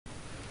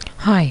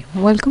Hi,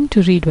 welcome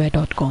to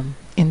readwhere.com.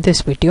 In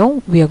this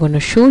video, we are going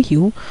to show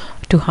you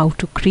how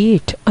to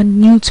create a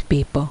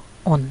newspaper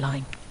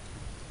online.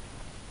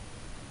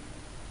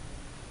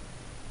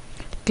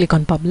 Click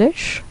on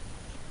Publish.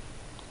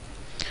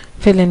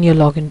 Fill in your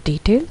login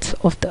details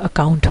of the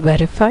account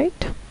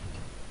verified.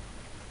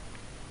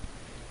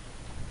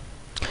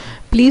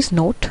 Please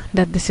note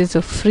that this is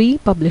a free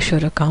publisher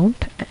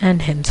account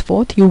and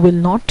henceforth you will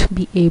not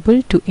be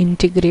able to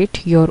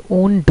integrate your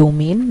own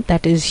domain,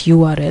 that is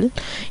URL,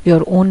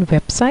 your own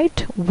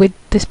website with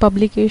this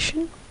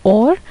publication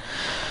or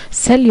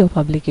sell your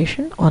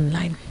publication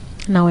online.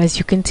 Now, as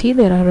you can see,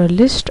 there are a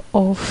list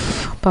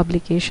of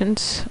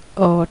publications,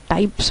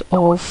 types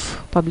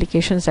of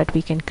publications that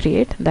we can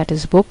create, that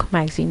is book,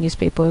 magazine,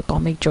 newspaper,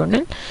 comic,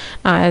 journal.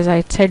 Now, as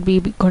I said,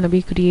 we're going to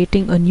be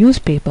creating a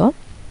newspaper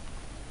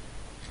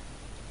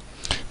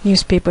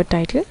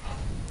title,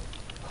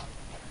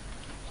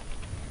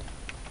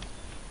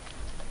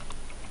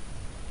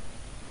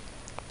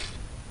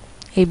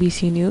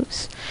 ABC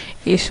News,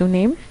 issue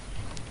name,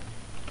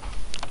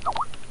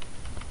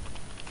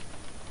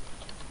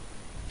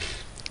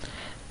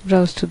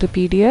 browse to the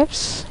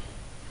PDFs.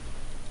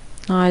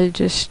 I'll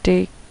just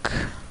take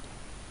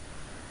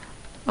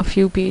a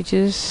few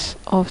pages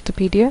of the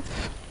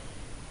PDF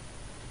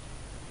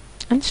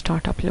and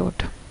start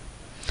upload.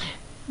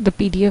 The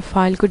PDF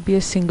file could be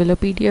a singular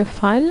PDF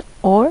file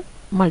or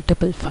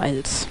multiple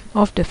files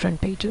of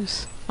different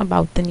pages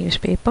about the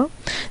newspaper.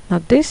 Now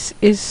this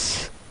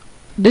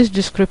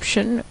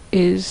description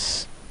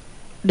is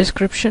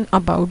description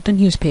about the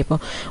newspaper.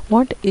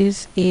 What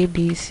is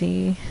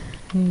ABC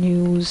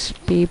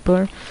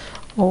newspaper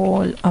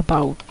all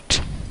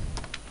about?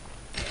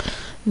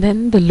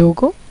 Then the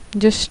logo,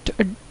 just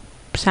a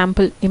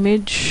sample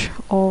image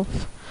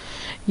of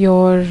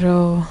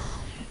your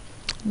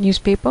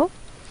newspaper.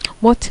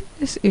 What's in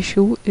this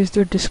issue is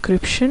the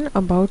description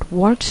about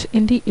what's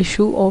in the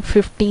issue of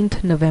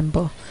 15th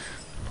November.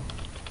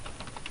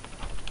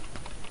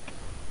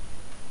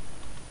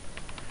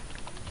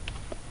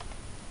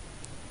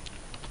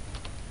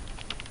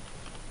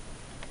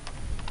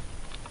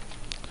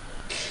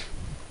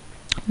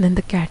 Then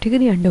the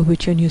category under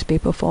which your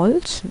newspaper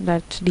falls,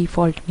 that's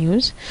default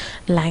news.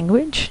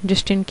 Language,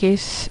 just in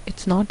case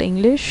it's not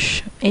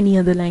English, any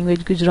other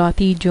language,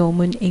 Gujarati,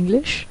 German,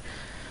 English.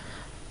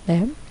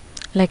 There.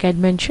 Like I'd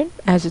mentioned,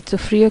 as it's a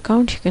free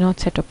account, you cannot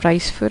set a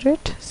price for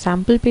it.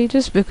 Sample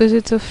pages, because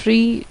it's a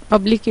free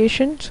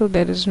publication, so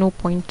there is no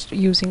point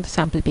using the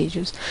sample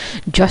pages.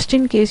 Just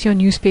in case your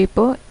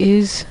newspaper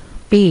is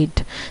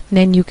paid,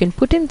 then you can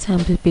put in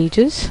sample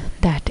pages,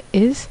 that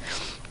is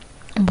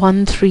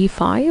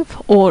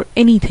 135 or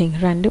anything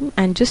random,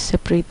 and just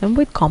separate them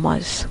with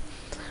commas.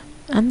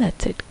 And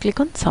that's it. Click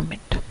on Submit.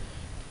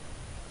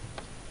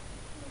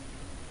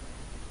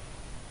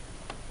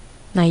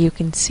 Now you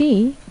can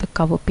see the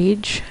cover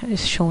page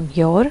is shown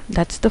here.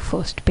 That's the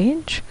first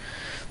page.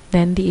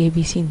 Then the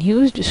ABC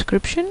News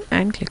description,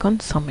 and click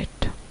on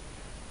Submit.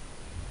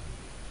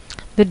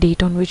 The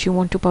date on which you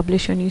want to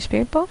publish your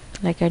newspaper,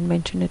 like I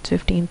mentioned, it's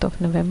 15th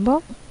of November.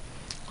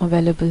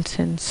 Available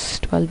since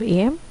 12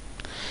 AM.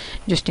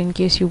 Just in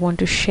case you want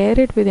to share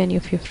it with any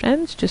of your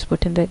friends, just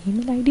put in their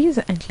email IDs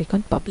and click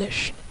on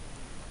Publish.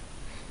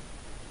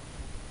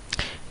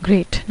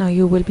 Great. Now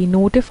you will be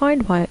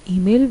notified via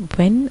email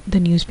when the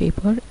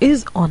newspaper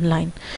is online.